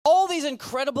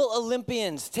incredible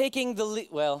Olympians taking the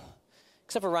leap. Well,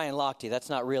 except for Ryan Lochte, that's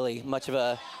not really much of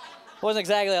a, wasn't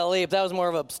exactly a leap. That was more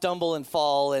of a stumble and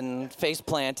fall and face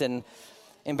plant and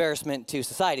embarrassment to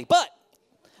society. But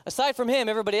aside from him,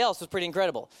 everybody else was pretty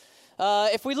incredible.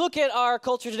 If we look at our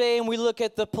culture today and we look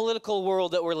at the political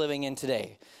world that we're living in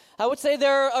today, I would say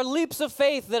there are leaps of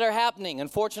faith that are happening.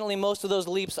 Unfortunately, most of those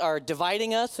leaps are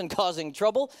dividing us and causing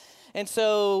trouble. And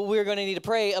so we're going to need to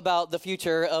pray about the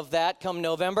future of that come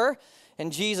November.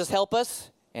 And Jesus help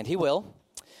us, and he will.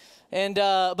 And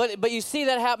but you see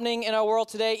that happening in our world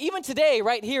today. Even today,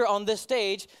 right here on this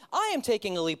stage, I am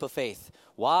taking a leap of faith.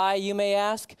 Why, you may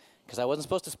ask? Because I wasn't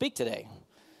supposed to speak today.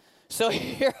 So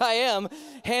here I am,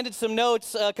 handed some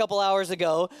notes a couple hours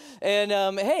ago, and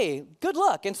hey, good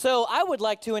luck. And so I would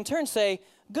like to in turn say,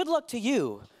 good luck to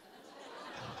you.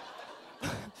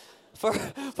 For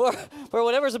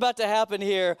whatever's about to happen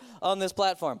here on this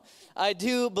platform. I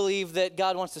do believe that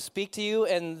God wants to speak to you,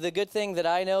 and the good thing that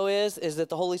I know is that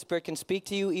the Holy Spirit can speak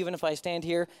to you even if I stand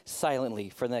here silently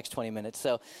for the next 20 minutes.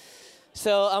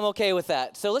 So I'm okay with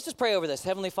that. So let's just pray over this.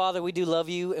 Heavenly Father, we do love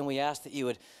you, and we ask that you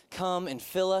would come and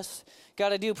fill us.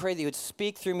 God, I do pray that you would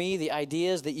speak through me the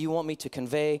ideas that you want me to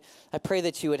convey. I pray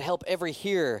that you would help every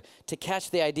hearer to catch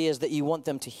the ideas that you want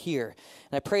them to hear.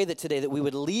 And I pray that today that we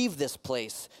would leave this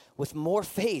place with more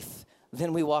faith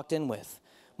than we walked in with.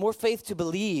 More faith to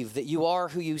believe that you are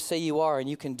who you say you are and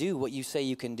you can do what you say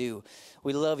you can do.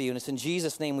 We love you, and it's in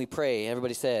Jesus' name we pray.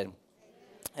 Everybody said,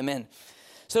 Amen.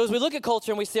 So as we look at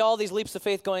culture and we see all these leaps of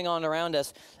faith going on around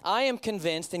us, I am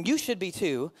convinced, and you should be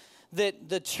too, that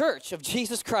the church of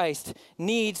Jesus Christ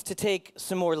needs to take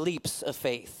some more leaps of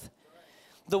faith.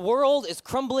 The world is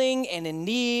crumbling and in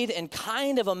need and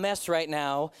kind of a mess right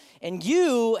now, and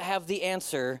you have the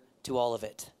answer to all of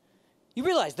it. You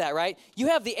realize that, right? You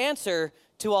have the answer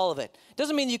to all of it.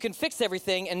 Doesn't mean you can fix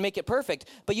everything and make it perfect,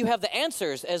 but you have the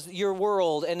answers as your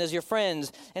world and as your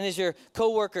friends and as your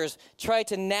coworkers try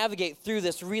to navigate through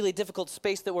this really difficult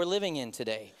space that we're living in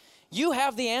today. You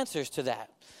have the answers to that.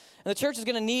 And the church is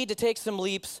going to need to take some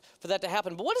leaps for that to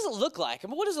happen. But what does it look like? I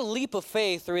mean, what does a leap of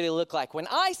faith really look like? When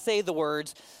I say the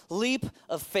words leap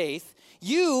of faith,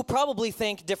 you probably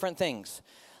think different things.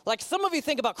 Like some of you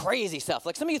think about crazy stuff.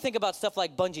 Like some of you think about stuff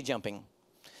like bungee jumping.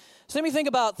 Some of you think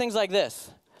about things like this.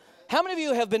 How many of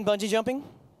you have been bungee jumping?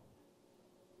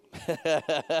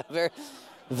 very,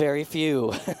 very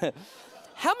few.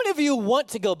 How many of you want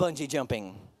to go bungee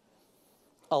jumping?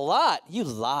 A lot. You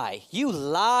lie. You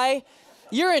lie.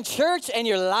 You're in church and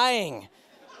you're lying.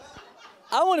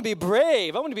 I want to be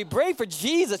brave. I want to be brave for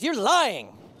Jesus. You're lying.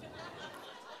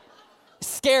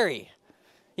 Scary.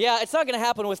 Yeah, it's not going to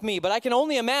happen with me, but I can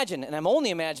only imagine, and I'm only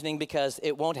imagining because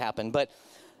it won't happen, but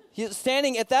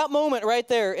standing at that moment right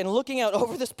there and looking out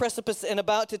over this precipice and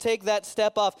about to take that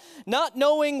step off, not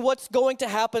knowing what's going to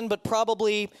happen, but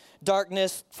probably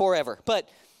darkness forever. But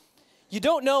you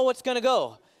don't know what's going to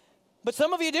go. But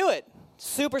some of you do it.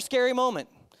 Super scary moment.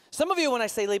 Some of you, when I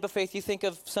say leap of faith, you think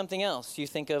of something else. You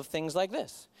think of things like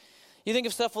this. You think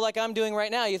of stuff like I'm doing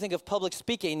right now. You think of public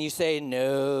speaking, and you say,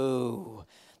 no,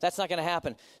 that's not going to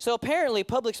happen. So apparently,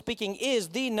 public speaking is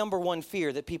the number one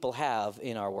fear that people have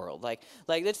in our world. Like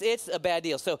it's a bad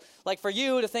deal. So like for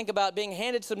you to think about being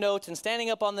handed some notes and standing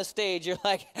up on the stage, you're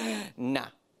like, nah,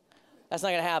 that's not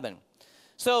going to happen.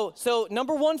 So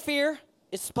number one fear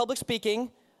is public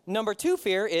speaking. Number two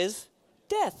fear is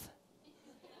death.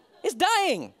 It's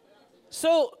dying.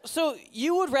 So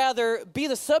you would rather be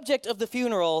the subject of the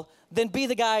funeral than be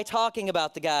the guy talking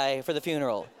about the guy for the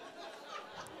funeral.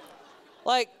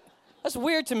 Like, that's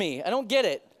weird to me. I don't get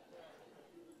it.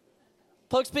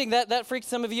 Public speaking, that freaks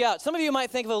some of you out. Some of you might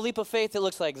think of a leap of faith that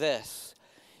looks like this.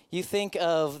 You think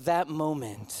of that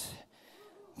moment,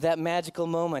 that magical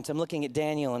moment. I'm looking at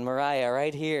Daniel and Mariah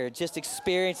right here, just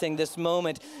experiencing this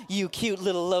moment. You cute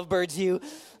little lovebirds, you.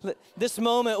 This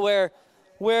moment where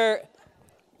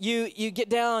you get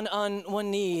down on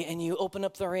one knee and you open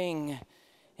up the ring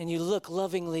and you look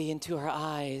lovingly into her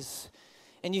eyes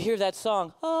and you hear that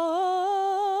song. Ah,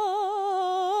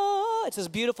 it's this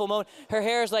beautiful moment. Her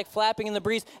hair is like flapping in the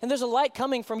breeze and there's a light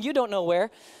coming from you don't know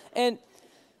where. And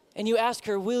you ask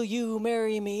her, will you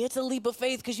marry me? It's a leap of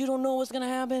faith because you don't know what's going to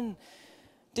happen.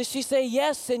 Does she say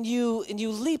yes and you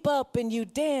leap up and you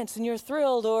dance and you're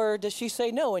thrilled, or does she say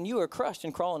no and you are crushed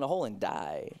and crawl in a hole and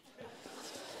die?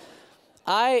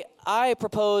 I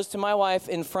proposed to my wife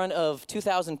in front of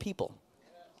 2,000 people.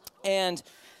 And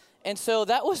so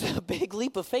that was a big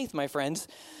leap of faith, my friends.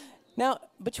 Now,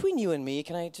 between you and me,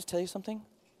 can I just tell you something?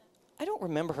 I don't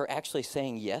remember her actually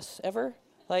saying yes ever.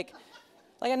 Like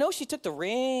I know she took the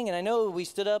ring, and I know we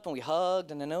stood up and we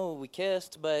hugged, and I know we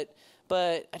kissed, but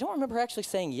but I don't remember her actually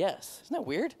saying yes. Isn't that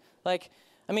weird? Like,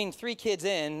 I mean, 3 kids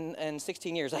in and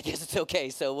 16 years, I guess it's okay.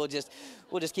 So we'll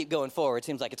just keep going forward.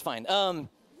 Seems like it's fine.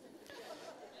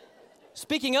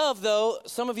 Speaking of, though,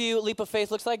 some of you, leap of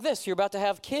faith looks like this. You're about to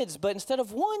have kids, but instead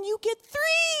of 1, you get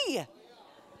 3.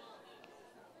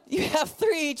 You have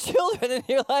 3 children, and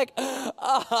you're like,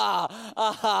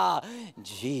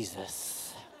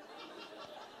 Jesus.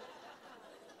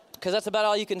 Because that's about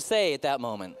all you can say at that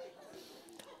moment.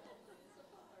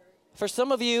 For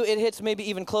some of you, it hits maybe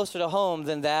even closer to home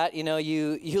than that. You know,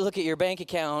 you look at your bank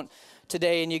account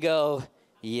today and you go,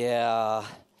 yeah,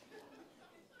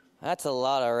 that's a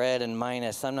lot of red and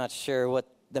minus. I'm not sure what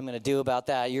I'm going to do about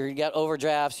that. You got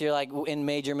overdrafts. You're like in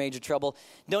major, major trouble.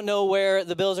 Don't know where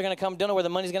the bills are going to come. Don't know where the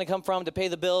money's going to come from to pay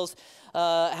the bills.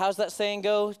 How's that saying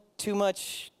go? Too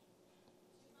much.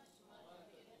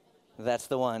 That's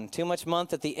the one. Too much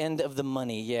month at the end of the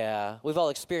money. Yeah. We've all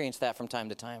experienced that from time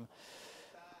to time.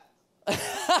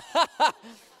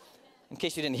 In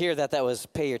case you didn't hear that, that was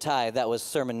pay your tithe. That was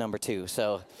sermon number 2.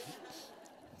 So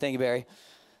thank you, Barry.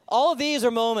 All of these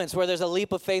are moments where there's a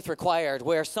leap of faith required,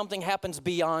 where something happens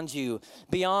beyond you,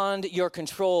 beyond your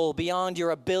control, beyond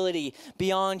your ability,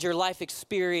 beyond your life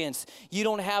experience. You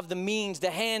don't have the means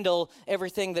to handle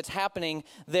everything that's happening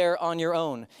there on your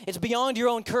own. It's beyond your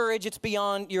own courage. It's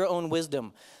beyond your own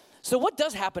wisdom. So what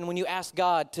does happen when you ask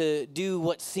God to do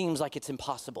what seems like it's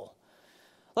impossible?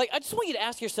 Like, I just want you to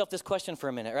ask yourself this question for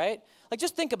a minute, right? Like,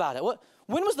 just think about it.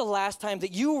 When was the last time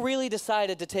that you really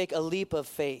decided to take a leap of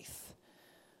faith?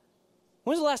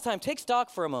 When was the last time? Take stock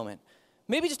for a moment.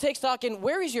 Maybe just take stock in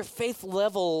where is your faith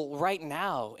level right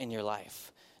now in your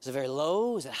life? Is it very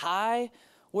low? Is it high?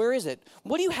 Where is it?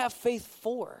 What do you have faith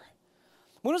for?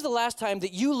 When was the last time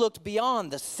that you looked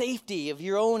beyond the safety of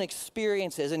your own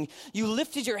experiences and you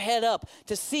lifted your head up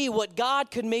to see what God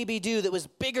could maybe do that was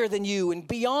bigger than you and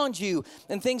beyond you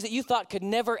and things that you thought could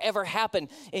never, ever happen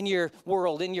in your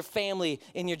world, in your family,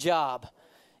 in your job,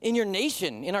 in your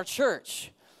nation, in our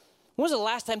church? When was the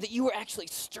last time that you were actually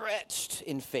stretched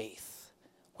in faith?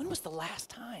 When was the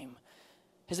last time?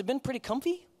 Has it been pretty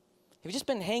comfy? Have you just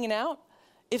been hanging out?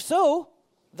 If so,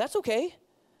 that's okay.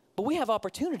 But we have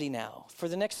opportunity now for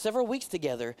the next several weeks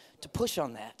together to push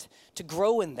on that, to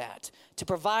grow in that, to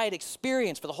provide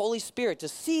experience for the Holy Spirit, to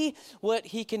see what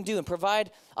He can do and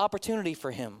provide opportunity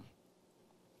for Him.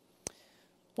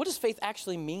 What does faith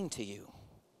actually mean to you?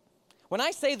 When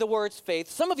I say the words faith,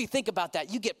 some of you think about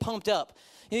that. You get pumped up.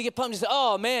 You get pumped and say,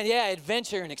 oh man, yeah,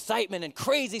 adventure and excitement and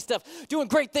crazy stuff, doing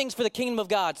great things for the kingdom of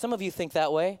God. Some of you think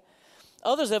that way.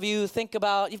 Others of you think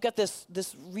about, you've got this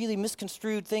really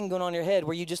misconstrued thing going on in your head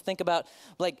where you just think about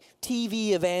like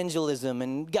TV evangelism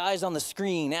and guys on the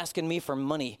screen asking me for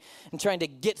money and trying to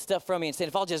get stuff from me and saying,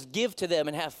 if I'll just give to them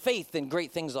and have faith, then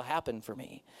great things will happen for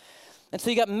me. And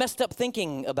so you got messed up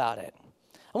thinking about it.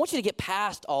 I want you to get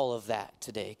past all of that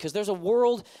today because there's a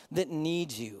world that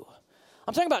needs you.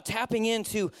 I'm talking about tapping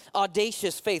into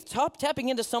audacious faith, tapping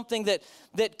into something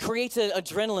that creates an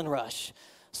adrenaline rush,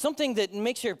 something that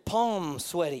makes your palms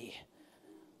sweaty.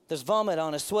 There's vomit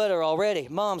on a sweater already.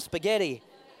 Mom, spaghetti.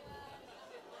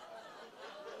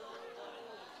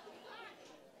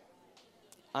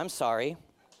 I'm sorry.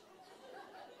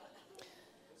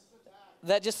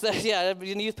 That just, yeah, I've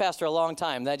been a youth pastor a long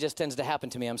time. That just tends to happen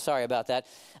to me. I'm sorry about that.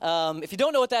 If you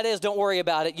don't know what that is, don't worry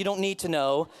about it. You don't need to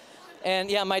know.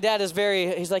 And yeah, my dad is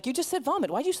he's like, you just said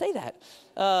vomit. Why'd you say that?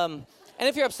 And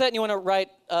if you're upset and you want to write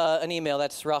an email,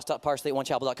 that's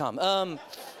ross.parsley@onechapel.com.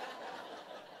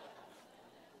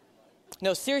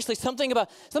 No, seriously, something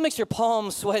makes your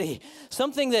palms sweaty.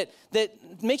 Something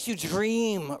that makes you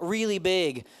dream really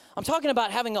big. I'm talking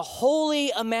about having a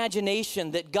holy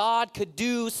imagination that God could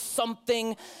do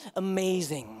something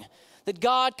amazing. That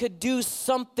God could do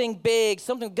something big,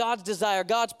 something God's desire,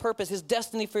 God's purpose, His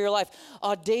destiny for your life.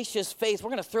 Audacious faith.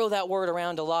 We're going to throw that word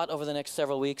around a lot over the next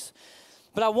several weeks.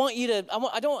 But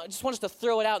I don't just want us to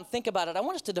throw it out and think about it. I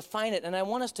want us to define it, and I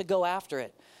want us to go after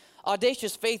it.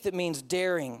 Audacious faith, it means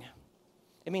daring.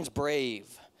 It means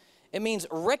brave. It means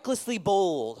recklessly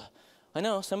bold. I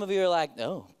know some of you are like,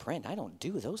 oh, Brent, I don't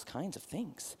do those kinds of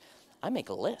things. I make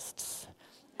lists.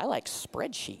 I like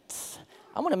spreadsheets.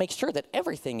 I want to make sure that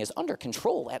everything is under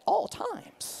control at all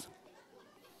times.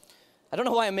 I don't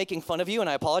know why I'm making fun of you, and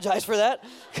I apologize for that,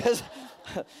 because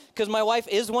my wife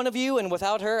is one of you, and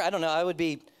without her, I don't know, I would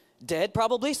be dead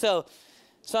probably. So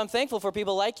I'm thankful for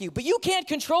people like you. But you can't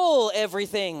control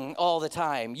everything all the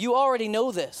time. You already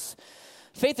know this.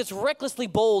 Faith that's recklessly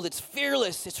bold, it's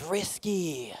fearless, it's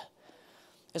risky.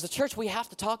 As a church, we have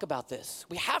to talk about this.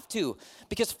 We have to,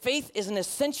 because faith is an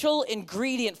essential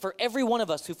ingredient for every one of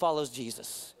us who follows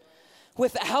Jesus.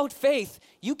 Without faith,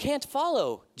 you can't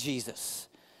follow Jesus.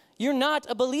 You're not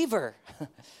a believer.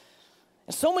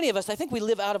 And so many of us, I think we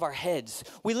live out of our heads.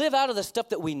 We live out of the stuff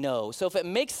that we know. So if it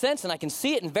makes sense and I can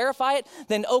see it and verify it,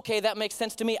 then okay, that makes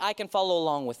sense to me. I can follow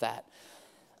along with that.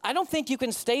 I don't think you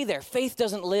can stay there. Faith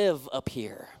doesn't live up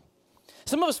here.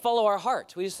 Some of us follow our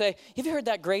heart. We just say, have you heard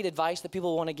that great advice that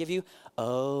people want to give you?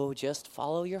 Oh, just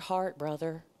follow your heart,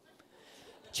 brother.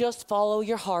 Just follow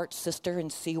your heart, sister,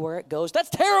 and see where it goes. That's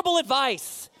terrible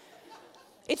advice.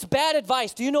 It's bad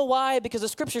advice. Do you know why? Because the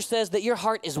scripture says that your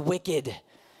heart is wicked.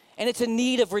 And it's in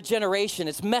need of regeneration.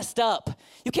 It's messed up.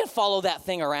 You can't follow that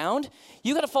thing around.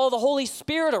 You got to follow the Holy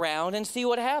Spirit around and see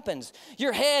what happens.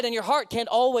 Your head and your heart can't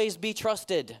always be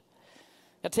trusted. You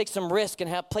got to take some risk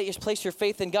and place your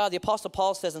faith in God. The Apostle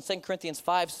Paul says in 2 Corinthians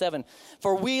 5:7,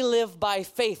 for we live by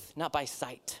faith, not by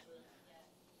sight.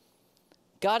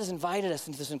 God has invited us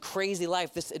into this crazy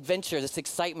life, this adventure, this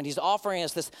excitement. He's offering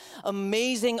us this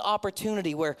amazing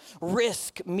opportunity where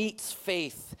risk meets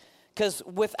faith. Because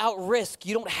without risk,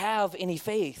 you don't have any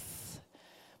faith.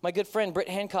 My good friend, Britt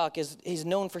Hancock, he's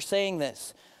known for saying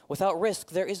this. Without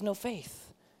risk, there is no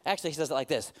faith. Actually, he says it like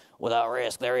this. Without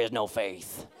risk, there is no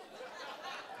faith.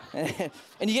 And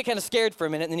you get kind of scared for a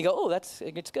minute, and then you go, oh,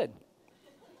 it's good.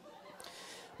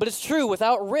 But it's true.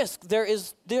 Without risk,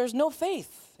 there's no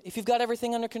faith. If you've got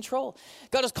everything under control.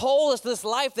 God has called us to this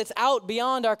life that's out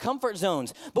beyond our comfort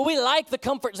zones. But we like the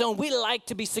comfort zone. We like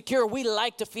to be secure. We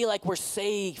like to feel like we're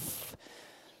safe.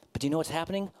 But do you know what's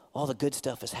happening? All the good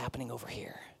stuff is happening over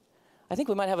here. I think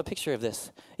we might have a picture of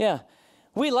this. Yeah.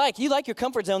 You like your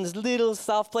comfort zone, this little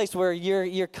soft place where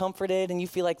you're comforted and you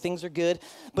feel like things are good.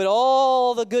 But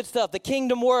all the good stuff, the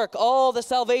kingdom work, all the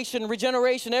salvation,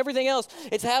 regeneration, everything else,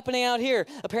 it's happening out here.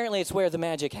 Apparently it's where the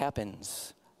magic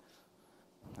happens.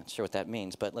 Not sure what that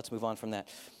means, but let's move on from that.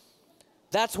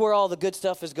 That's where all the good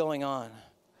stuff is going on.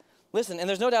 Listen, and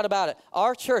there's no doubt about it.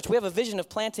 Our church, we have a vision of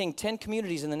planting 10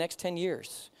 communities in the next 10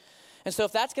 years. And so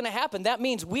if that's going to happen, that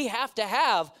means we have to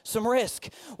have some risk.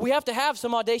 We have to have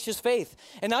some audacious faith.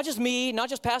 And not just me, not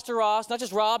just Pastor Ross, not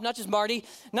just Rob, not just Marty,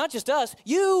 not just us.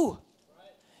 You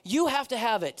have to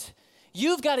have it.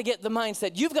 You've got to get the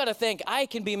mindset. You've got to think, I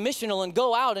can be missional and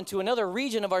go out into another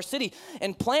region of our city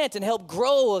and plant and help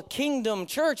grow a kingdom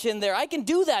church in there. I can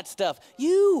do that stuff.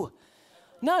 You,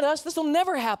 not us. This will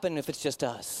never happen if it's just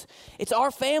us. It's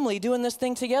our family doing this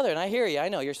thing together. And I hear you. I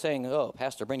know you're saying, oh,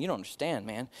 Pastor Brent, you don't understand,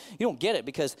 man. You don't get it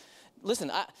because,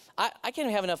 listen, I can't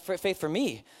even have enough faith for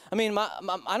me. I mean,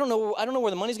 I don't know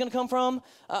where the money's going to come from.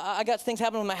 I got things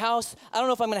happening with my house. I don't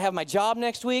know if I'm going to have my job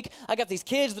next week. I got these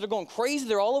kids that are going crazy.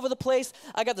 They're all over the place.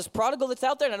 I got this prodigal that's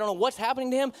out there, and I don't know what's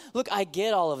happening to him. Look, I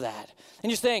get all of that.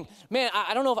 And you're saying, man,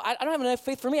 I don't know if I don't have enough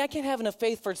faith for me. I can't have enough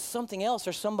faith for something else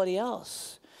or somebody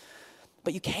else.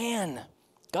 But you can.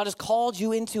 God has called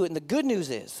you into it. And the good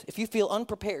news is, if you feel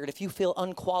unprepared, if you feel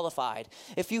unqualified,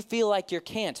 if you feel like you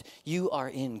can't, you are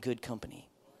in good company.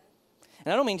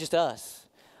 And I don't mean just us.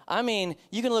 I mean,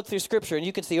 you can look through Scripture and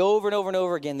you can see over and over and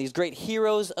over again these great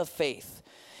heroes of faith.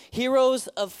 Heroes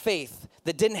of faith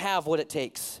that didn't have what it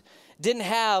takes, didn't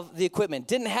have the equipment,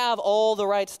 didn't have all the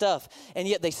right stuff, and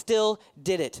yet they still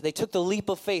did it. They took the leap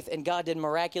of faith, and God did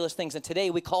miraculous things. And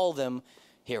today we call them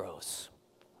heroes.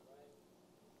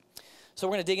 So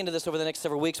we're going to dig into this over the next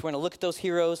several weeks. We're going to look at those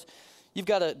heroes. You've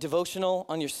got a devotional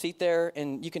on your seat there,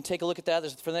 and you can take a look at that.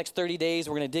 For the next 30 days,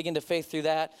 we're going to dig into faith through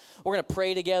that. We're going to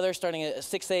pray together starting at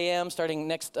 6 a.m., starting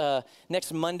next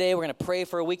Monday. We're going to pray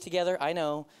for a week together. I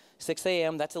know, 6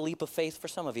 a.m., that's a leap of faith for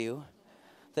some of you,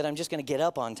 that I'm just going to get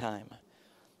up on time.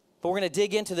 But we're going to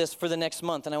dig into this for the next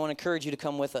month, and I want to encourage you to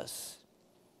come with us.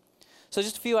 So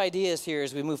just a few ideas here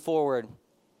as we move forward.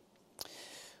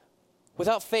 With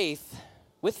faith,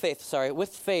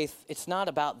 it's not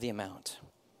about the amount.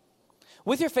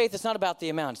 With your faith, it's not about the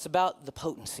amount. It's about the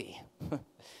potency.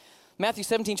 Matthew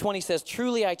 17:20 says,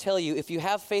 truly I tell you, if you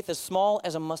have faith as small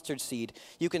as a mustard seed,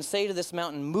 you can say to this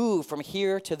mountain, move from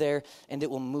here to there, and it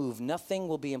will move. Nothing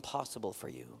will be impossible for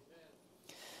you.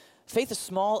 Faith as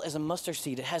small as a mustard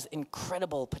seed, it has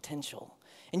incredible potential.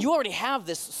 And you already have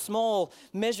this small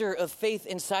measure of faith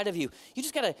inside of you. You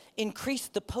just got to increase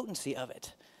the potency of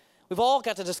it. We've all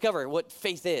got to discover what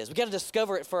faith is. We've got to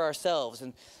discover it for ourselves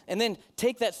and then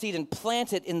take that seed and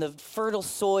plant it in the fertile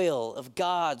soil of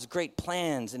God's great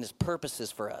plans and his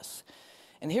purposes for us.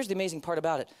 And here's the amazing part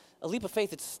about it. A leap of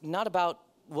faith, it's not about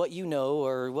what you know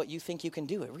or what you think you can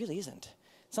do. It really isn't.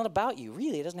 It's not about you.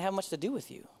 Really, it doesn't have much to do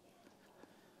with you.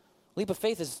 Leap of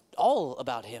faith is all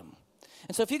about him.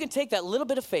 And so if you can take that little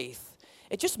bit of faith,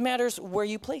 it just matters where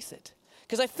you place it.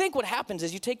 Because I think what happens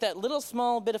is you take that little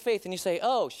small bit of faith and you say,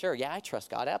 oh, sure, yeah, I trust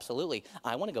God, absolutely.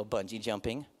 I want to go bungee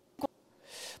jumping.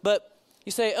 But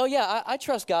You say, oh yeah, I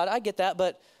trust God, I get that,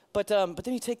 but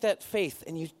then you take that faith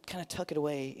and you kind of tuck it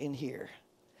away in here.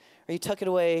 Or you tuck it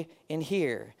away in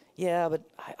here. Yeah, but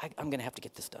I'm going to have to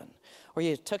get this done. Or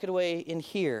you tuck it away in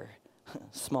here,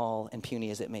 small and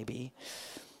puny as it may be.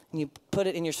 And you put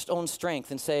it in your own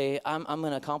strength and say, I'm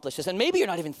going to accomplish this. And maybe you're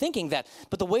not even thinking that,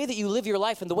 but the way that you live your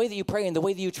life and the way that you pray and the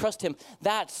way that you trust him,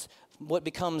 that's what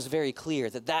becomes very clear,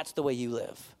 that that's the way you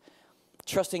live.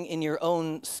 Trusting in your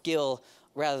own skill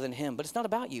rather than him. But it's not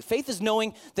about you. Faith is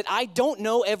knowing that I don't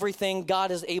know everything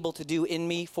God is able to do in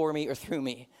me, for me, or through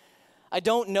me. I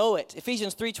don't know it.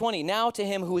 Ephesians 3:20, now to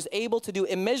him who is able to do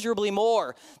immeasurably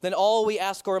more than all we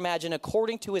ask or imagine,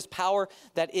 according to his power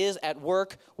that is at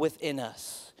work within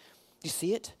us. You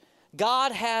see it?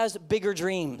 God has bigger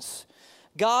dreams.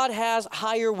 God has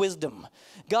higher wisdom.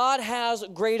 God has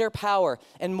greater power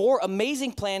and more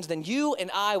amazing plans than you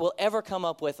and I will ever come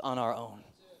up with on our own.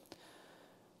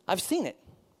 I've seen it.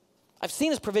 I've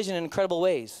seen his provision in incredible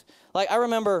ways. Like I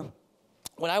remember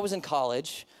when I was in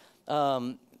college,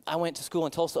 I went to school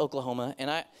in Tulsa, Oklahoma, and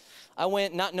I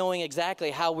went not knowing exactly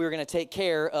how we were going to take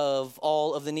care of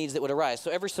all of the needs that would arise.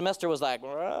 So every semester was like,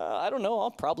 I don't know,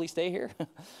 I'll probably stay here.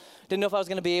 Didn't know if I was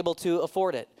going to be able to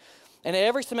afford it. And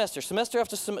every semester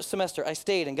after semester, I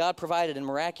stayed, and God provided in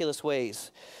miraculous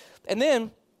ways. And then,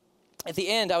 at the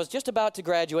end, I was just about to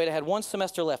graduate. I had one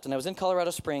semester left, and I was in Colorado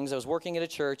Springs. I was working at a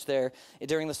church there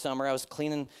during the summer. I was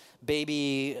cleaning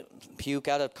baby puke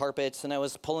out of carpets, and I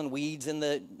was pulling weeds in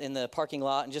the parking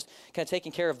lot and just kind of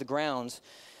taking care of the grounds.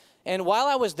 And while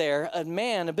I was there, a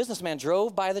businessman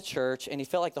drove by the church, and he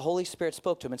felt like the Holy Spirit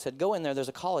spoke to him and said, go in there. There's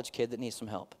a college kid that needs some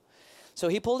help. So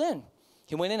he pulled in.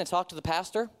 He went in and talked to the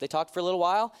pastor. They talked for a little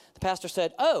while. The pastor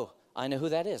said, oh, I know who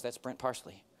that is. That's Brent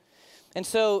Parsley. And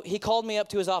so he called me up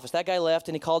to his office. That guy left,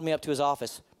 and he called me up to his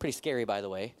office. Pretty scary, by the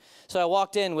way. So I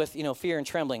walked in with, fear and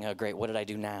trembling. Oh, great, what did I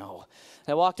do now?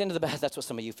 And I walked into the bath. That's what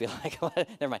some of you feel like.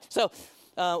 Never mind. So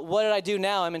what did I do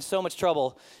now? I'm in so much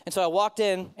trouble. And so I walked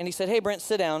in, and he said, hey, Brent,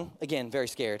 sit down. Again, very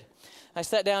scared. I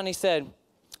sat down, and he said,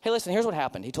 hey, listen, here's what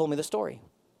happened. He told me the story.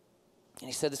 And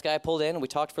he said, this guy pulled in, and we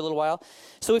talked for a little while.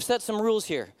 So we've set some rules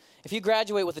here. If you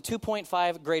graduate with a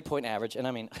 2.5 grade point average, and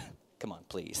I mean, come on,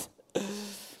 please.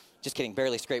 Just kidding,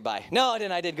 barely scraped by. No, I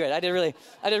didn't. I did great. I did really,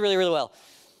 really well.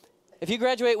 If you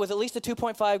graduate with at least a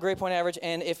 2.5 grade point average,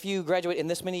 and if you graduate in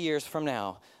this many years from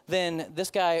now, then this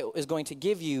guy is going to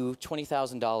give you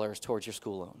 $20,000 towards your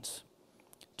school loans.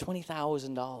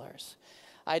 $20,000.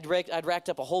 I'd racked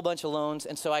up a whole bunch of loans,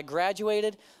 and so I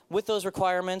graduated with those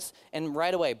requirements, and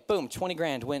right away, boom, 20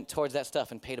 grand went towards that stuff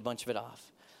and paid a bunch of it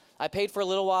off. I paid for a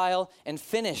little while and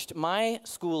finished my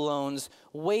school loans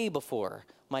way before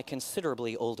my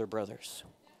considerably older brothers.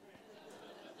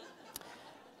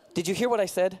 Did you hear what I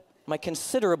said? My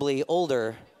considerably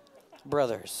older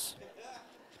brothers.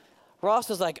 Ross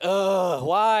was like, ugh,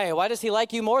 why? Why does he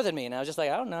like you more than me? And I was just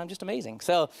like, I don't know, I'm just amazing.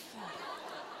 So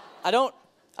I don't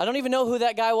even know who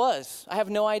that guy was. I have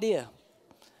no idea.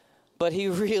 But he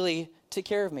really took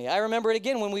care of me. I remember it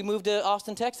again when we moved to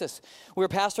Austin, Texas. We were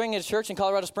pastoring at a church in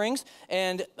Colorado Springs,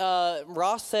 and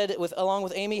Ross said, along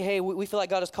with Amy, hey, we feel like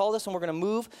God has called us and we're going to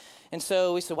move. And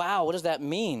so we said, wow, what does that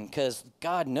mean? Because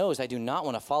God knows I do not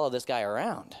want to follow this guy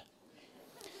around.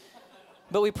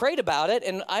 But we prayed about it,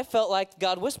 and I felt like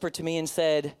God whispered to me and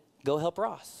said, go help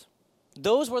Ross.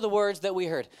 Those were the words that we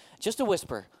heard. Just a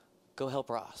whisper, go help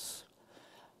Ross.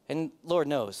 And Lord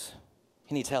knows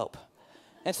he needs help.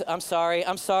 And so, I'm sorry.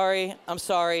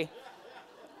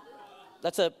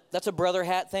 That's a brother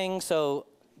hat thing, so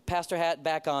pastor hat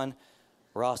back on.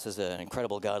 Ross is an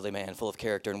incredible godly man, full of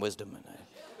character and wisdom.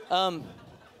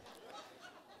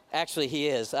 Actually, he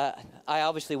is. I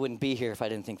obviously wouldn't be here if I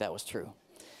didn't think that was true.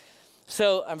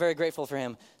 So I'm very grateful for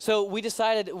him. So we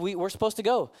decided we're supposed to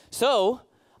go. So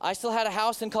I still had a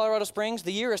house in Colorado Springs.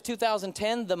 The year is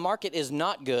 2010. The market is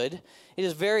not good. It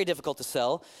is very difficult to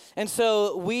sell. And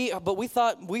so we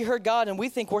thought, we heard God, and we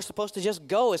think we're supposed to just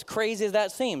go, as crazy as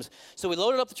that seems. So we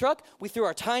loaded up the truck, we threw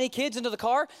our tiny kids into the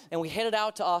car, and we headed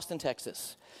out to Austin,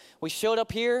 Texas. We showed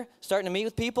up here, starting to meet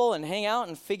with people and hang out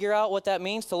and figure out what that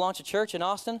means to launch a church in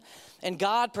Austin. And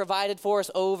God provided for us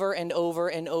over and over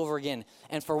and over again.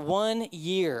 And for 1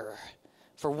 year,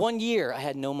 I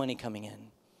had no money coming in.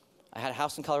 I had a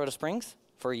house in Colorado Springs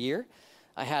for a year.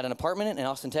 I had an apartment in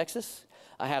Austin, Texas.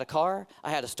 I had a car.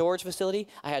 I had a storage facility.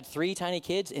 I had 3 tiny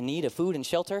kids in need of food and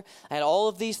shelter. I had all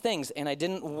of these things, and I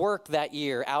didn't work that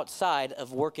year outside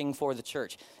of working for the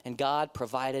church. And God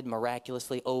provided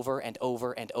miraculously over and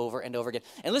over and over and over again.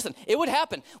 And listen, it would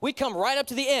happen. We'd come right up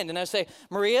to the end, and I'd say,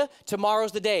 Maria,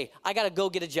 tomorrow's the day. I got to go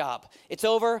get a job. It's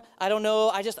over. I don't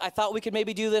know. I thought we could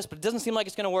maybe do this, but it doesn't seem like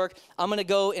it's going to work. I'm going to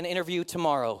go and interview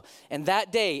tomorrow. And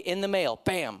that day, in the mail,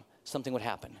 bam, something would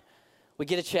happen. We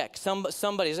get a check.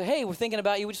 Somebody says, hey, we're thinking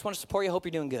about you. We just want to support you. Hope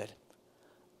you're doing good.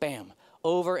 Bam.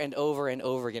 Over and over and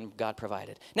over again, God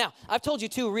provided. Now, I've told you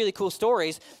 2 really cool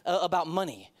stories about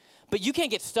money. But you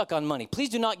can't get stuck on money. Please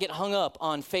do not get hung up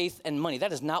on faith and money.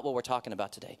 That is not what we're talking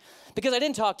about today. Because I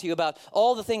didn't talk to you about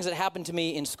all the things that happened to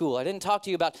me in school. I didn't talk to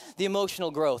you about the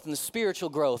emotional growth and the spiritual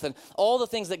growth and all the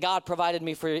things that God provided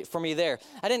me for me there.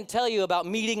 I didn't tell you about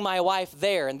meeting my wife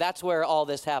there, and that's where all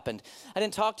this happened. I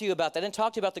didn't talk to you about that. I didn't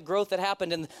talk to you about the growth that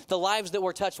happened and the lives that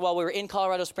were touched while we were in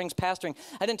Colorado Springs pastoring.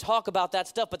 I didn't talk about that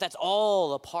stuff, but that's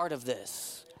all a part of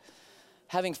this.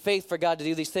 Having faith for God to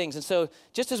do these things. And so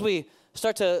just as we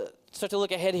start to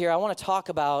look ahead here, I want to talk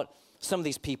about some of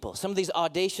these people, some of these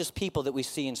audacious people that we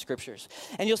see in scriptures.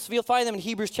 And you'll find them in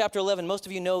Hebrews chapter 11. Most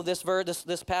of you know this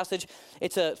passage.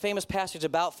 It's a famous passage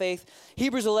about faith.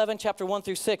 Hebrews 11, chapter 1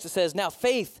 through 6, it says, now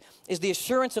faith is the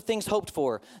assurance of things hoped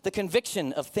for, the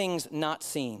conviction of things not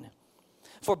seen.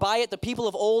 For by it the people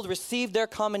of old received their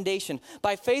commendation.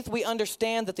 By faith we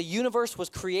understand that the universe was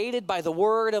created by the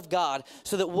word of God,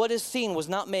 so that what is seen was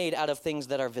not made out of things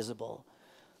that are visible.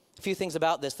 A few things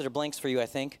about this that are blanks for you, I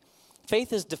think.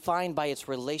 Faith is defined by its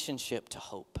relationship to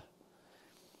hope.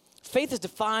 Faith is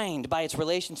defined by its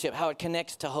relationship, how it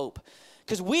connects to hope.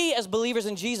 Because we as believers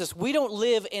in Jesus, we don't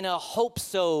live in a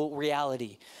hope-so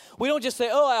reality. We don't just say,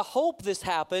 oh, I hope this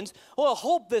happens. Oh, I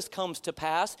hope this comes to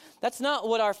pass. That's not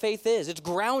what our faith is. It's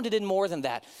grounded in more than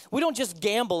that. We don't just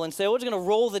gamble and say, oh, we're just going to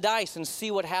roll the dice and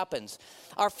see what happens.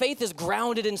 Our faith is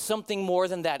grounded in something more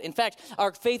than that. In fact,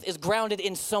 our faith is grounded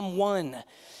in someone.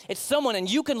 It's someone, and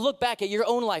you can look back at your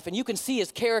own life, and you can see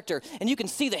his character, and you can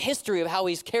see the history of how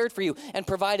he's cared for you and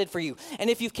provided for you. And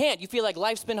if you can't, you feel like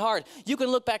life's been hard, you can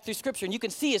look back through Scripture, and you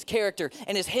can see his character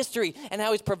and his history and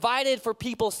how he's provided for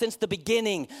people since the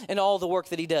beginning and all the work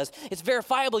that he does. It's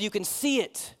verifiable. You can see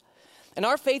it. And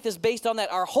our faith is based on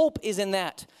that. Our hope is in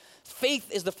that.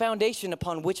 Faith is the foundation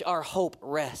upon which our hope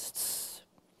rests.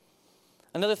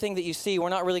 Another thing that you see, we're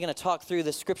not really going to talk through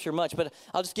this scripture much, but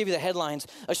I'll just give you the headlines.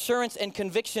 Assurance and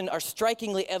conviction are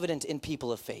strikingly evident in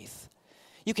people of faith.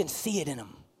 You can see it in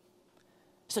them.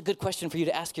 It's a good question for you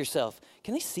to ask yourself.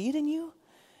 Can they see it in you?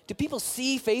 Do people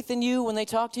see faith in you when they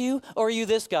talk to you? Or are you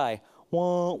this guy?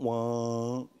 Wah,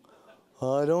 wah.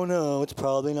 I don't know. It's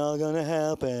probably not going to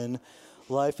happen.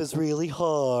 Life is really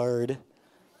hard.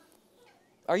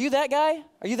 Are you that guy?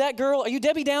 Are you that girl? Are you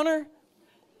Debbie Downer?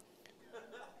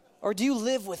 Or do you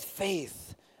live with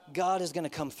faith? God is going to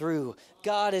come through.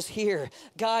 God is here.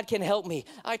 God can help me.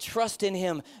 I trust in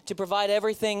him to provide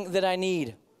everything that I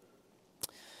need.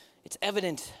 It's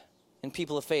evident in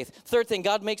people of faith. Third thing,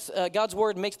 God's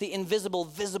word makes the invisible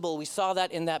visible. We saw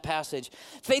that in that passage.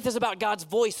 Faith is about God's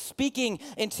voice speaking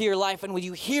into your life, and when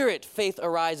you hear it, faith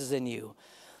arises in you.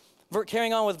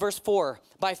 Carrying on with verse 4,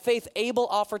 by faith Abel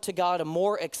offered to God a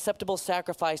more acceptable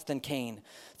sacrifice than Cain,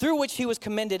 through which he was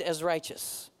commended as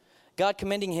righteous. God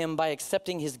commending him by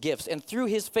accepting his gifts. And through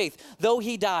his faith, though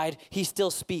he died, he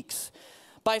still speaks.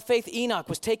 By faith, Enoch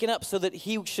was taken up so that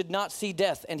he should not see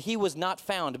death, and he was not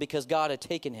found because God had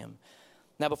taken him.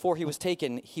 Now, before he was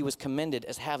taken, he was commended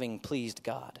as having pleased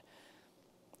God.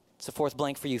 It's a fourth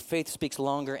blank for you. Faith speaks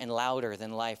longer and louder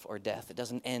than life or death. It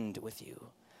doesn't end with you.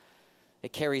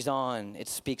 It carries on. It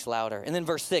speaks louder. And then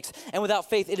verse 6, and without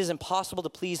faith it is impossible to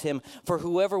please him, for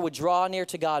whoever would draw near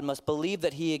to God must believe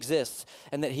that he exists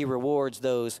and that he rewards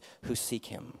those who seek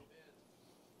him.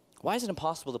 Why is it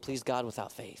impossible to please God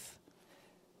without faith?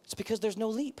 It's because there's no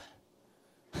leap.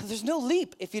 There's no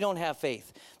leap if you don't have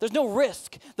faith. There's no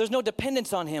risk. There's no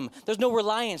dependence on him. There's no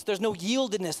reliance. There's no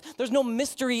yieldedness. There's no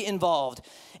mystery involved.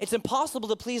 It's impossible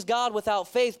to please God without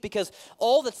faith because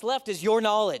all that's left is your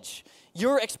knowledge,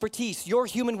 your expertise, your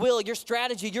human will, your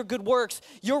strategy, your good works,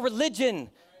 your religion,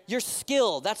 your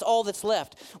skill. That's all that's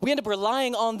left. We end up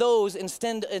relying on those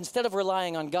instead of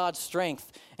relying on God's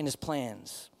strength and his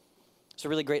plans. She's a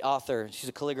really great author. She's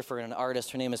a calligrapher and an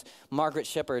artist. Her name is Margaret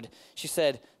Shepard. She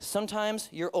said, sometimes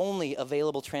your only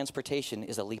available transportation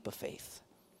is a leap of faith.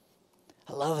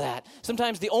 I love that.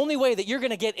 Sometimes the only way that you're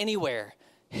going to get anywhere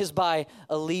is by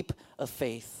a leap of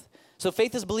faith. So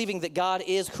faith is believing that God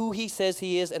is who he says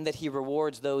he is and that he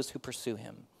rewards those who pursue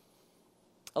him.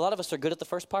 A lot of us are good at the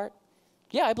first part.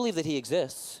 Yeah, I believe that he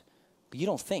exists, but you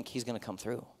don't think he's going to come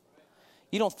through.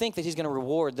 You don't think that he's going to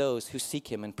reward those who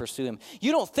seek him and pursue him.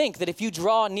 You don't think that if you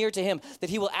draw near to him, that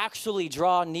he will actually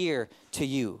draw near to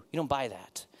you. You don't buy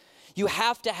that. You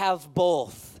have to have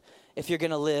both if you're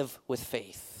going to live with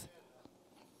faith.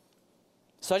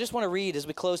 So I just want to read, as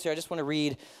we close here, I just want to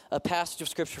read a passage of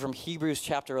scripture from Hebrews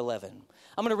chapter 11.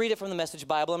 I'm going to read it from the Message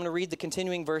Bible. I'm going to read the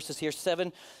continuing verses here,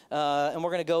 7, and we're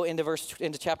going to go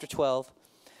into chapter 12.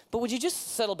 But would you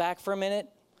just settle back for a minute?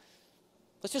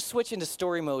 Let's just switch into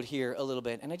story mode here a little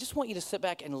bit. And I just want you to sit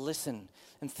back and listen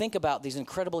and think about these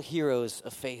incredible heroes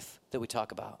of faith that we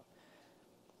talk about.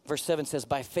 Verse 7 says,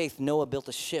 by faith Noah built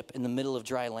a ship in the middle of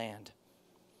dry land.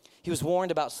 He was warned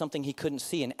about something he couldn't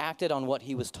see and acted on what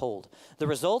he was told. The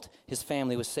result, his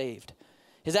family was saved.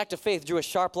 His act of faith drew a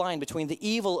sharp line between the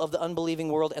evil of the unbelieving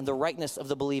world and the rightness of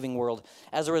the believing world.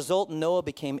 As a result, Noah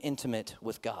became intimate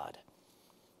with God.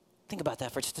 Think about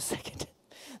that for just a second.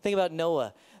 Think about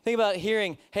Noah. Think about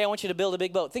hearing, hey, I want you to build a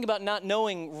big boat. Think about not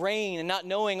knowing rain and not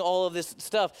knowing all of this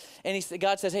stuff. And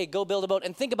God says, hey, go build a boat.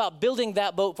 And think about building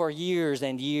that boat for years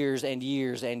and years and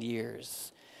years and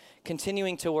years,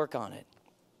 continuing to work on it.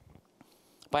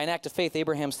 By an act of faith,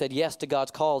 Abraham said yes to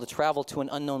God's call to travel to an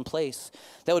unknown place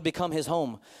that would become his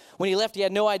home. When he left, he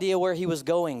had no idea where he was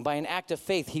going. By an act of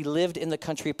faith, he lived in the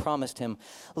country promised him,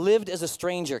 lived as a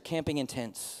stranger, camping in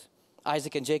tents.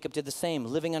 Isaac and Jacob did the same,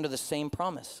 living under the same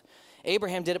promise.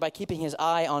 Abraham did it by keeping his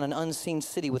eye on an unseen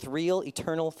city with real,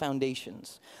 eternal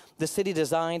foundations. The city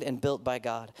designed and built by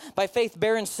God. By faith,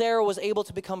 barren Sarah was able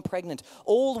to become pregnant,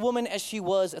 old woman as she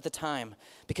was at the time,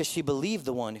 because she believed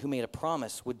the one who made a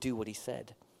promise would do what he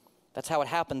said. That's how it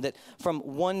happened, that from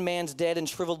one man's dead and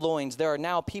shriveled loins, there are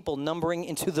now people numbering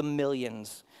into the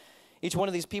millions. Each one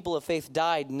of these people of faith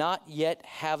died not yet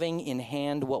having in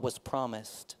hand what was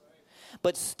promised,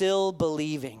 but still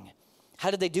believing. How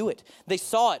did they do it? They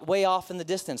saw it way off in the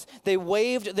distance. They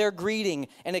waved their greeting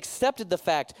and accepted the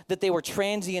fact that they were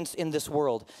transients in this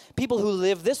world. People who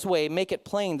live this way make it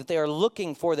plain that they are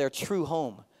looking for their true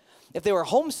home. If they were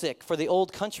homesick for the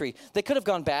old country, they could have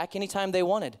gone back anytime they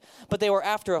wanted. But they were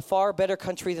after a far better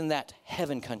country than that,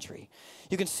 heaven country.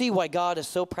 You can see why God is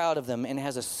so proud of them and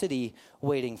has a city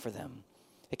waiting for them.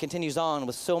 It continues on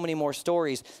with so many more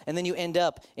stories. And then you end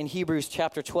up in Hebrews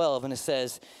chapter 12, and it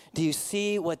says, do you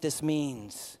see what this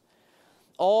means?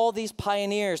 All these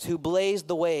pioneers who blazed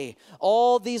the way,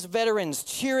 all these veterans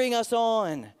cheering us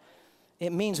on,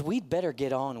 it means we'd better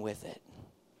get on with it.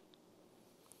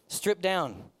 Strip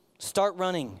down, start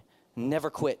running, never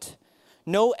quit.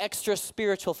 No extra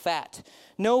spiritual fat,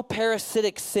 no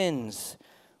parasitic sins.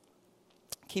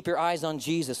 Keep your eyes on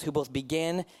Jesus, who both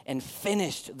began and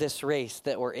finished this race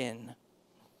that we're in.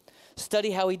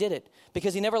 Study how he did it,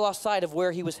 because he never lost sight of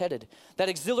where he was headed. That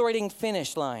exhilarating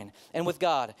finish line. And with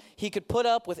God, he could put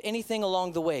up with anything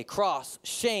along the way, cross,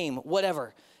 shame,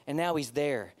 whatever. And now he's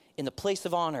there in the place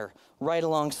of honor, right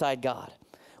alongside God.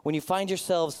 When you find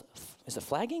yourselves, is it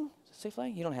flagging? Say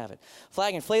flag? You don't have it.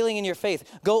 Flagging, flailing in your faith.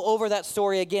 Go over that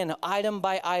story again, item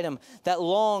by item, that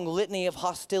long litany of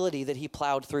hostility that he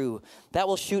plowed through. That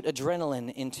will shoot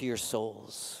adrenaline into your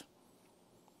souls.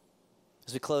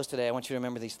 As we close today, I want you to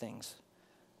remember these things.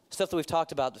 Stuff that we've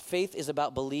talked about. Faith is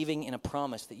about believing in a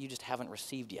promise that you just haven't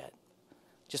received yet,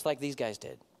 just like these guys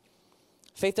did.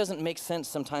 Faith doesn't make sense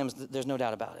sometimes, there's no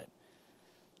doubt about it.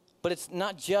 But it's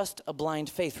not just a blind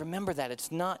faith. Remember that.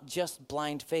 It's not just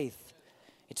blind faith.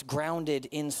 It's grounded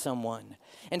in someone.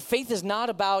 And faith is not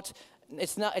about,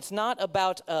 it's not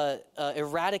about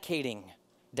eradicating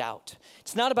doubt.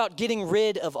 It's not about getting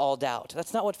rid of all doubt.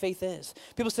 That's not what faith is.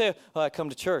 People say, oh, I come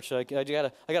to church, I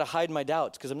gotta hide my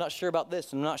doubts because I'm not sure about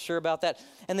this, I'm not sure about that.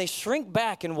 And they shrink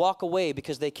back and walk away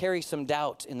because they carry some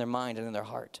doubt in their mind and in their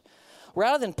heart.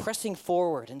 Rather than pressing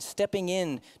forward and stepping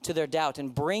in to their doubt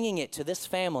and bringing it to this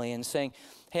family and saying,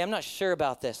 hey, I'm not sure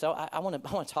about this. I want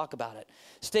to talk about it.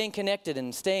 Staying connected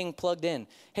and staying plugged in.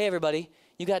 Hey, everybody,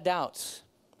 you got doubts.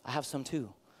 I have some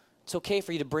too. It's okay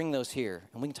for you to bring those here,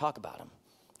 and we can talk about them.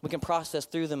 We can process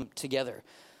through them together.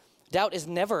 Doubt is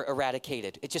never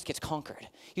eradicated. It just gets conquered.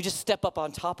 You just step up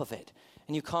on top of it,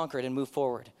 and you conquer it and move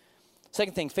forward.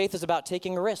 Second thing, faith is about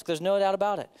taking a risk. There's no doubt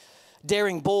about it.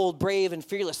 Daring, bold, brave, and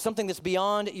fearless, something that's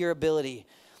beyond your ability.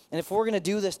 And if we're going to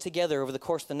do this together over the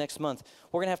course of the next month,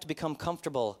 we're going to have to become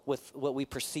comfortable with what we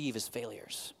perceive as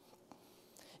failures.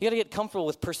 You got to get comfortable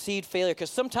with perceived failure,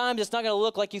 because sometimes it's not going to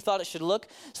look like you thought it should look.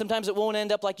 Sometimes it won't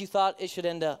end up like you thought it should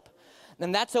end up.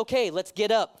 And that's okay. Let's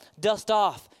get up, dust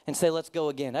off, and say, let's go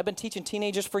again. I've been teaching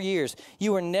teenagers for years.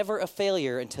 You are never a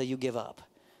failure until you give up.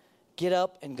 Get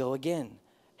up and go again.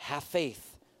 Have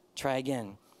faith. Try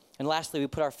again. And lastly, we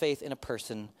put our faith in a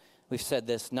person. We've said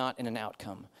this, not in an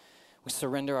outcome. We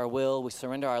surrender our will. We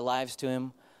surrender our lives to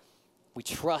him. We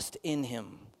trust in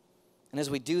him. And as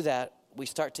we do that, we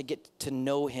start to get to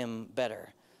know him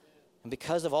better. And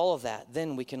because of all of that,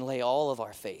 then we can lay all of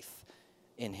our faith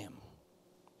in him.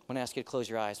 I want to ask you to close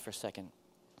your eyes for a second.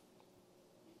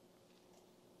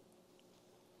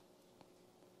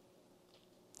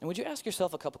 And would you ask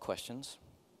yourself a couple questions?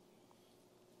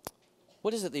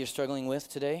 What is it that you're struggling with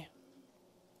today?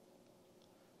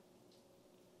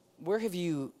 Where have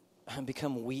you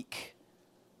become weak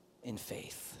in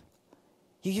faith?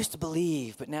 You used to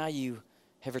believe, but now you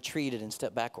have retreated and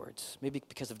stepped backwards. Maybe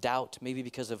because of doubt, maybe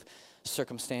because of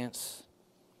circumstance.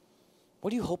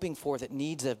 What are you hoping for that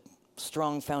needs a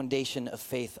strong foundation of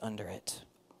faith under it?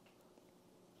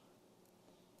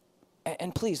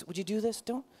 And please, would you do this?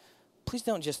 Please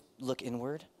don't just look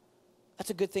inward. That's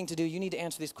a good thing to do. You need to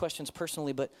answer these questions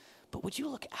personally, but would you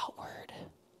look outward?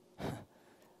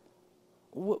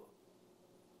 What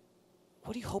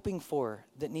are you hoping for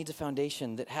that needs a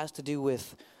foundation that has to do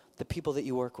with the people that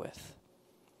you work with?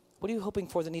 What are you hoping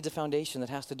for that needs a foundation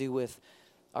that has to do with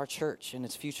our church and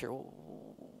its future?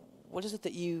 What is it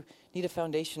that you need a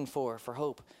foundation for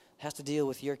hope? It has to deal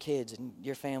with your kids and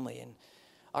your family and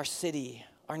our city,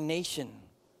 our nation,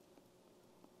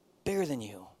 bigger than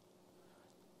you.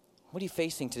 What are you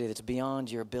facing today that's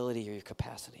beyond your ability or your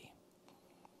capacity?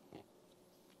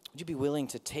 Would you be willing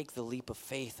to take the leap of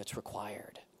faith that's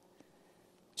required?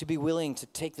 Would you be willing to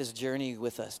take this journey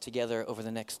with us together over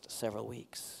the next several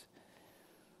weeks?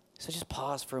 So just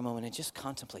pause for a moment and just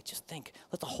contemplate, just think.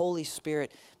 Let the Holy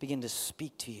Spirit begin to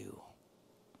speak to you.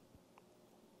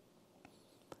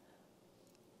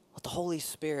 Let the Holy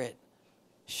Spirit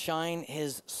shine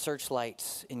his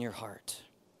searchlights in your heart.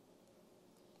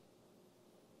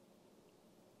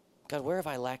 God, where have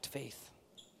I lacked faith?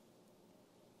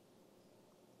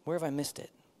 Where have I missed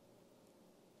it?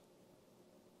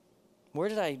 Where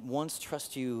did I once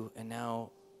trust you and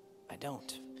now I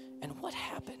don't? And what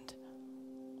happened?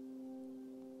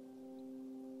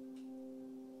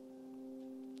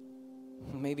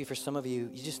 Maybe for some of you,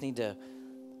 you just need to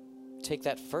take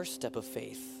that first step of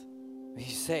faith. You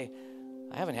say,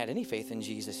 I haven't had any faith in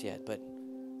Jesus yet, but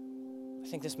I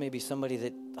think this may be somebody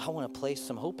that I want to place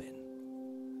some hope in.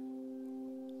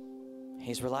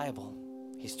 He's reliable.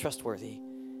 He's trustworthy.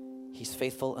 He's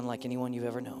faithful, unlike anyone you've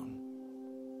ever known.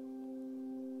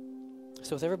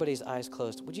 So with everybody's eyes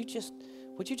closed, would you just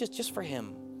for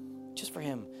him,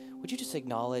 would you just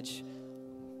acknowledge,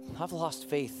 I've lost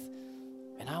faith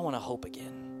and I want to hope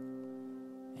again.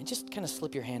 And just kind of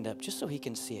slip your hand up just so he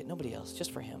can see it. Nobody else,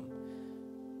 just for him.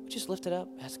 Just lift it up.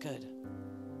 That's good.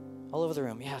 All over the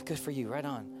room. Yeah, good for you. Right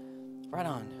on. Right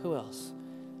on. Who else?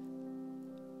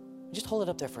 Just hold it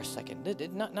up there for a second.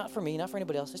 Not for me, not for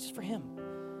anybody else. It's just for him.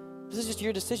 This is just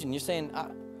your decision. You're saying,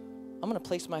 I'm going to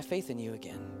place my faith in you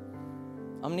again.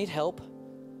 I'm going to need help.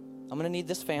 I'm going to need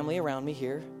this family around me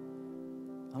here.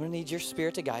 I'm going to need your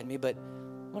spirit to guide me, but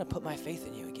I'm going to put my faith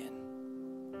in you again.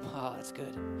 Ah, that's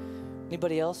good.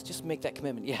 Anybody else? Just make that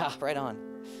commitment. Yeah, right on.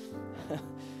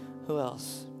 Who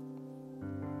else?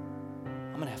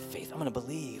 I'm going to have faith. I'm going to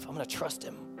believe. I'm going to trust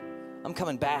him. I'm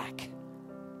coming back.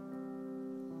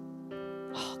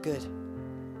 Oh, good.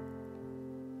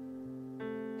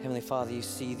 Heavenly Father, you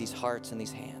see these hearts and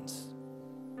these hands.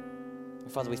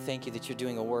 And Father, we thank you that you're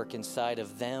doing a work inside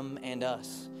of them and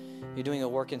us. You're doing a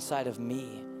work inside of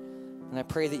me. And I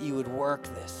pray that you would work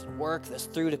this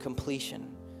through to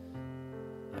completion.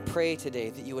 I pray today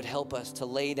that you would help us to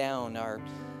lay down our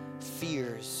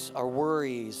fears, our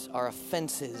worries, our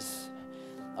offenses,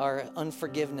 our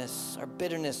unforgiveness, our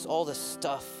bitterness, all the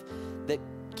stuff that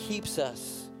keeps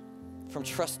us from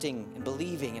trusting and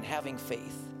believing and having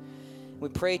faith. We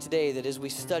pray today that as we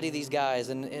study these guys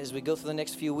and as we go through the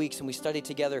next few weeks and we study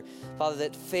together, Father,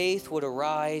 that faith would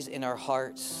arise in our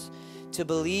hearts to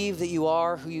believe that you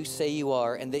are who you say you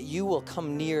are and that you will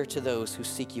come near to those who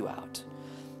seek you out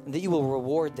and that you will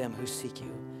reward them who seek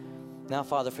you. Now,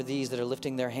 Father, for these that are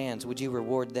lifting their hands, would you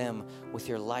reward them with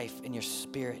your life and your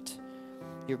spirit,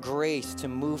 your grace to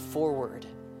move forward,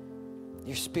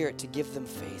 your spirit to give them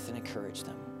faith and encourage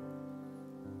them.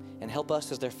 And help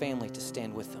us as their family to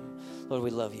stand with them. Lord, we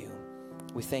love you.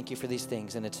 We thank you for these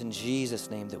things, and it's in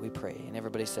Jesus' name that we pray. And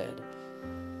everybody said,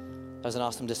 that was an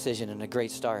awesome decision and a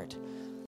great start